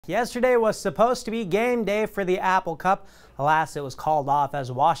Yesterday was supposed to be game day for the Apple Cup. Alas, it was called off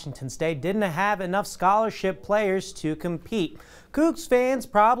as Washington State didn't have enough scholarship players to compete. Cougs fans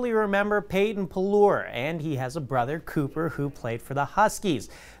probably remember Peyton Pelluer, and he has a brother, Cooper, who played for the Huskies.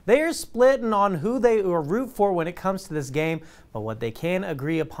 They are splitting on who they root for when it comes to this game, but what they can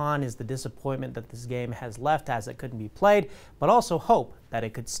agree upon is the disappointment that this game has left as it couldn't be played, but also hope that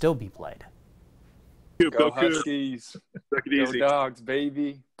it could still be played. Go Huskies. Take it easy. Go Dogs,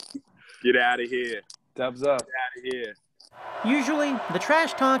 baby. Get out of here. Dubs up. Get out of here. Usually, the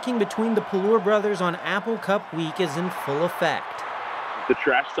trash talking between the Pelluer brothers on Apple Cup week is in full effect. The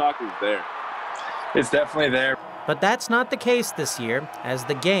trash talk is there. It's definitely there. But that's not the case this year, as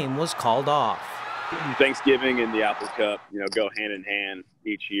the game was called off. Thanksgiving and the Apple Cup, go hand in hand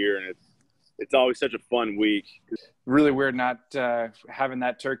each year, and it's always such a fun week. Really weird not having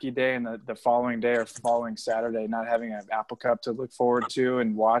that turkey day and the following day or following Saturday, not having an Apple Cup to look forward to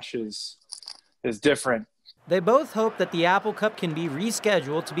and watch is different. They both hope that the Apple Cup can be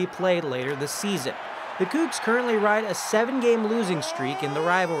rescheduled to be played later this season. The Cougs currently ride a 7-game losing streak in the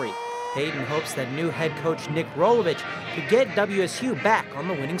rivalry. Peyton hopes that new head coach Nick Rolovich could get WSU back on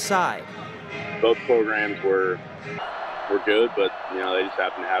the winning side. Both programs were good, but they just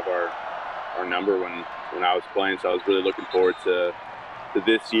happened to have our number when I was playing, so I was really looking forward to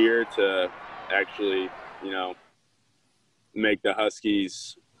this year to actually, make the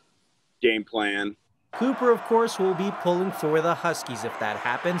Huskies game plan. Cooper, of course, will be pulling for the Huskies if that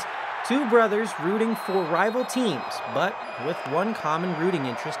happens. Two brothers rooting for rival teams, but with one common rooting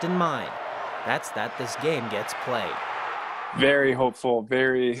interest in mind. That's that this game gets played. Very hopeful,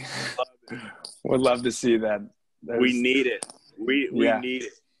 very would love to see that. We need it. We need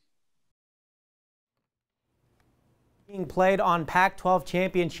it. Being played on Pac-12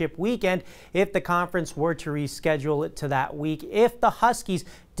 championship weekend if the conference were to reschedule it to that week if the Huskies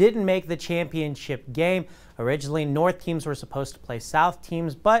didn't make the championship game. Originally, North teams were supposed to play South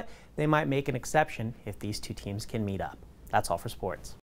teams, but they might make an exception if these two teams can meet up. That's all for sports.